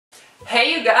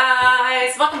Hey you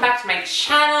guys! Welcome back to my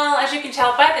channel. As you can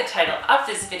tell by the title of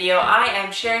this video, I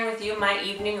am sharing with you my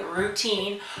evening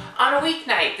routine on a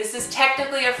weeknight. This is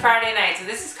technically a Friday night, so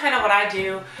this is kind of what I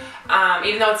do,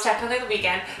 even though it's technically the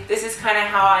weekend. This is kind of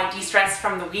how I de-stress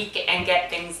from the week and get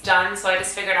things done, so I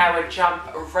just figured I would jump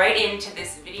right into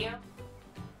this video.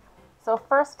 So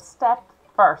first step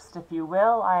first, if you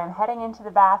will, I am heading into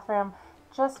the bathroom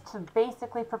just to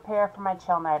basically prepare for my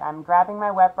chill night. I'm grabbing my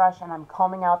wet brush and I'm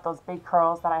combing out those big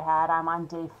curls that I had. I'm on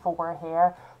day 4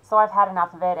 here, so I've had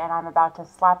enough of it and I'm about to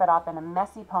slap it up in a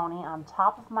messy pony on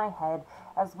top of my head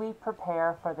as we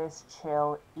prepare for this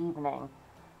chill evening.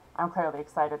 I'm clearly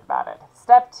excited about it.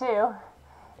 Step 2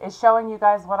 is showing you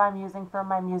guys what I'm using for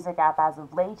my music app as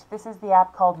of late. This is the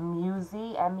app called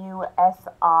Musi,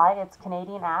 M-U-S-I. It's a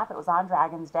Canadian app. It was on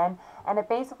Dragon's Den, and it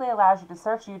basically allows you to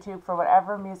search YouTube for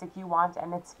whatever music you want,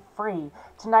 and it's free.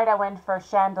 Tonight I went for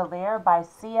Chandelier by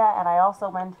Sia, and I also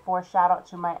went for Shout Out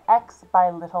to My Ex by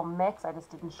Little Mix. I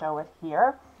just didn't show it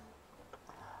here.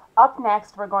 Up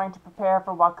next, we're going to prepare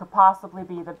for what could possibly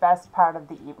be the best part of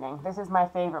the evening. This is my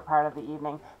favorite part of the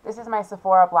evening. This is my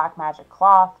Sephora Black Magic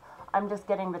cloth. I'm just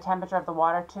getting the temperature of the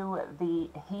water to the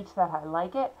heat that I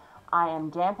like it. I am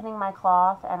dampening my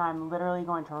cloth, and I'm literally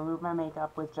going to remove my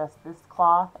makeup with just this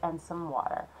cloth and some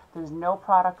water. There's no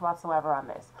product whatsoever on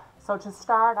this. So to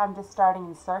start, I'm just starting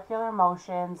in circular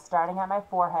motions, starting at my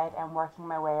forehead and working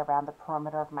my way around the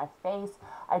perimeter of my face.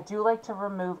 I do like to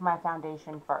remove my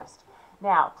foundation first.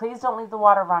 Now, please don't leave the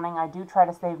water running. I do try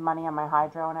to save money on my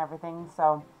hydro and everything,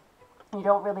 so you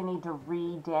don't really need to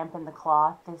re-dampen the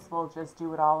cloth. This will just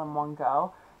do it all in one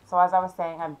go. So as I was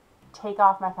saying, I take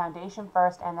off my foundation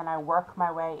first, and then I work my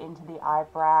way into the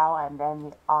eyebrow and then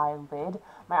the eyelid.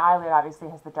 My eyelid obviously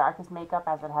has the darkest makeup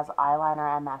as it has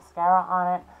eyeliner and mascara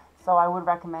on it. So I would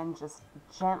recommend just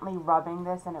gently rubbing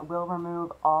this, and it will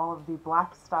remove all of the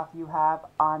black stuff you have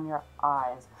on your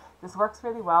eyes. This works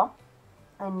really well.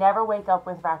 I never wake up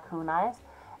with raccoon eyes,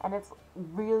 and it's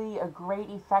really a great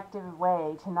effective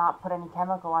way to not put any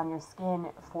chemical on your skin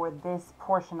for this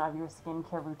portion of your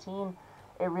skincare routine.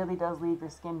 It really does leave your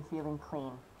skin feeling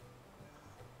clean.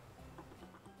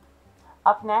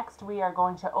 Up next, we are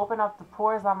going to open up the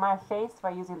pores on my face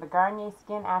by using the Garnier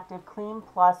Skin Active Clean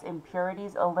Plus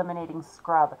Impurities Eliminating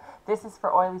Scrub. This is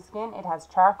for oily skin. It has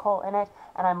charcoal in it,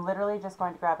 and I'm literally just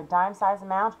going to grab a dime size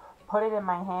amount, put it in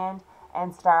my hand,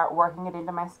 and start working it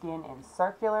into my skin in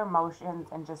circular motions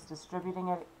and just distributing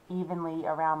it evenly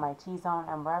around my T-zone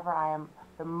and wherever I am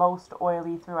the most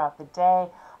oily throughout the day.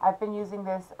 I've been using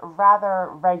this rather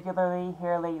regularly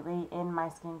here lately in my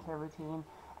skincare routine,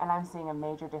 and I'm seeing a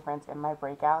major difference in my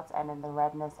breakouts and in the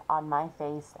redness on my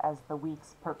face as the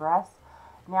weeks progress.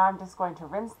 Now I'm just going to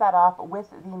rinse that off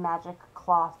with the magic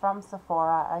cloth from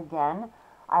Sephora again.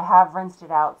 I have rinsed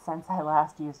it out since I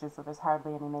last used it, so there's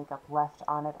hardly any makeup left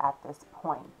on it at this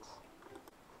point.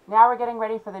 Now we're getting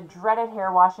ready for the dreaded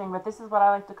hair washing, but this is what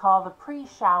I like to call the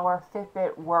pre-shower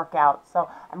Fitbit workout. So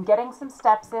I'm getting some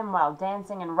steps in while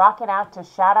dancing and rocking out to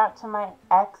Shout Out to My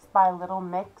Ex by Little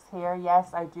Mix here.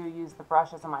 Yes, I do use the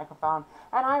brush as a microphone,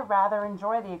 and I rather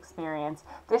enjoy the experience.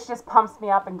 This just pumps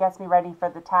me up and gets me ready for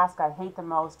the task I hate the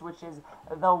most, which is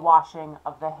the washing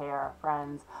of the hair,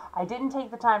 friends. I didn't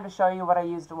take the time to show you what I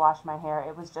used to wash my hair.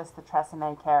 It was just the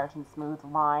Tresemme Keratin Smooth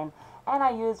line. And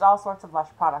I used all sorts of Lush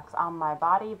products on my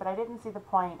body, but I didn't see the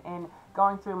point in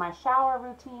going through my shower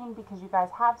routine because you guys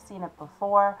have seen it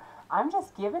before. I'm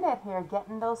just giving it here,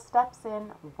 getting those steps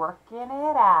in, working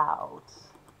it out.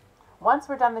 Once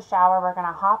we're done the shower, we're going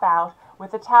to hop out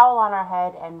with a towel on our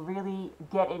head and really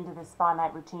get into this spa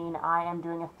night routine. I am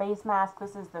doing a face mask.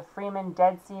 This is the Freeman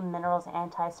Dead Sea Minerals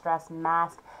Anti-Stress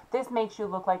Mask. This makes you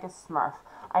look like a Smurf.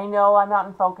 I know I'm not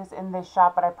in focus in this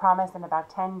shot, but I promise in about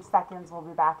 10 seconds we'll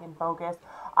be back in focus.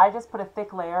 I just put a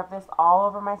thick layer of this all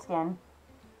over my skin,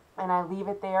 and I leave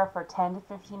it there for 10 to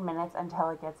 15 minutes until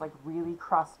it gets like really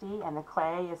crusty and the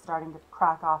clay is starting to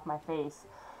crack off my face.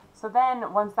 So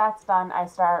then, once that's done, I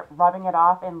start rubbing it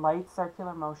off in light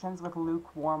circular motions with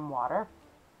lukewarm water.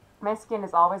 My skin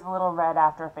is always a little red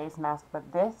after a face mask,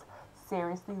 but this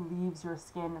seriously leaves your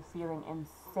skin feeling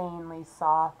insanely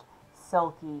soft,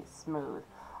 silky, smooth.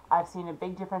 I've seen a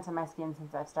big difference in my skin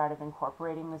since I've started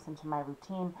incorporating this into my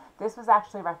routine. This was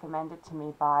actually recommended to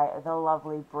me by the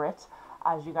lovely Brit.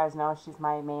 As you guys know, she's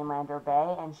my mainlander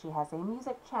bae, and she has a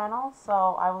music channel,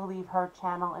 so I will leave her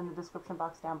channel in the description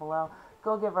box down below.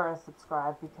 Go give her a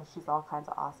subscribe because she's all kinds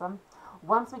of awesome.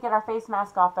 Once we get our face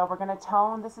mask off, though, we're going to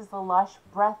tone. This is the Lush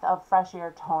Breath of Fresh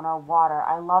Air Toner Water.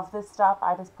 I love this stuff.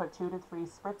 I just put 2 to 3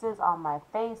 spritzes on my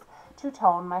face to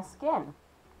tone my skin.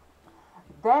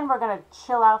 Then we're going to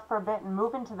chill out for a bit and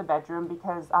move into the bedroom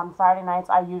because on Friday nights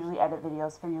I usually edit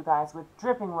videos for you guys with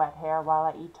dripping wet hair while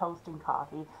I eat toast and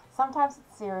coffee. Sometimes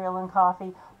it's cereal and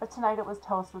coffee, but tonight it was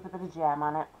toast with a bit of jam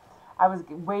on it. I was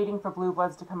waiting for Blue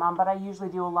Bloods to come on, but I usually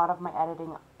do a lot of my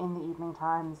editing in the evening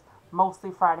times,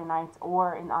 mostly Friday nights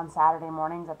or on Saturday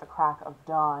mornings at the crack of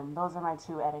dawn. Those are my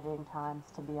two editing times,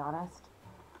 to be honest.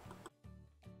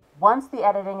 Once the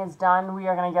editing is done, we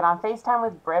are going to get on FaceTime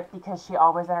with Britt because she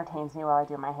always entertains me while I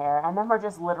do my hair. And then we're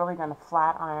just literally going to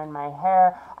flat iron my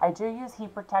hair. I do use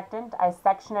heat protectant. I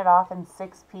section it off in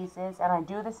 6 pieces, and I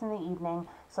do this in the evening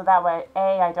so that way,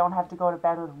 A, I don't have to go to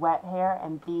bed with wet hair,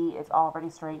 and B, it's already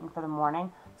straightened for the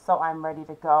morning, so I'm ready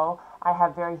to go. I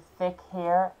have very thick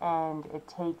hair, and it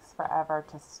takes forever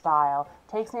to style.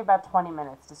 It takes me about 20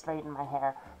 minutes to straighten my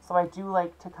hair. So I do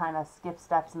like to kind of skip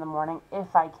steps in the morning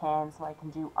if I can so I can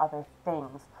do other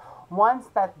things. Once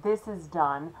that this is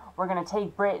done, we're going to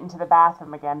take Britt into the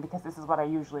bathroom again because this is what I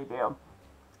usually do.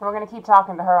 We're going to keep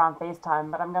talking to her on FaceTime,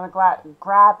 but I'm going to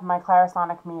grab my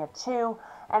Clarisonic Mia 2,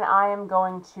 and I am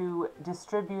going to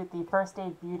distribute the First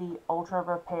Aid Beauty Ultra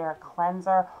Repair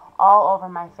Cleanser all over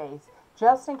my face,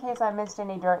 just in case I missed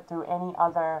any dirt through any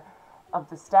other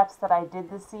of the steps that I did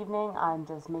this evening. I'm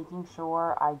just making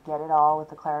sure I get it all with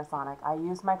the Clarisonic. I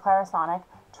use my Clarisonic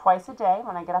twice a day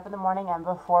when I get up in the morning and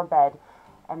before bed,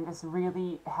 and this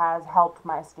really has helped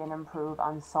my skin improve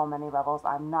on so many levels.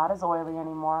 I'm not as oily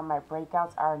anymore. My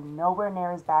breakouts are nowhere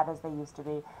near as bad as they used to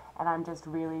be, and I'm just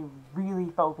really, really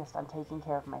focused on taking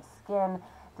care of my skin.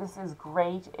 This is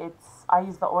great. I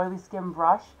use the oily skin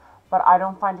brush, but I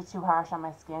don't find it too harsh on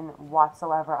my skin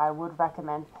whatsoever. I would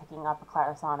recommend picking up a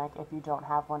Clarisonic if you don't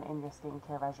have one in your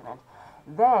skincare regimen.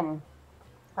 Then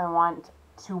I want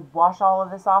to wash all of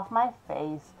this off my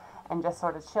face and just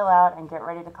sort of chill out and get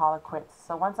ready to call it quits.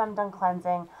 So once I'm done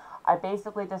cleansing, I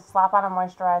basically just slap on a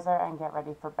moisturizer and get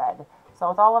ready for bed. So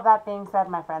with all of that being said,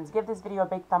 my friends, give this video a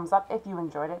big thumbs up if you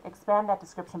enjoyed it. Expand that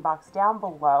description box down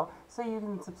below so you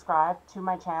can subscribe to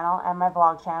my channel and my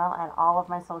vlog channel, and all of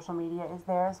my social media is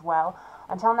there as well.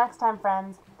 Until next time,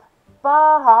 friends,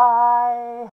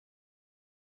 bye!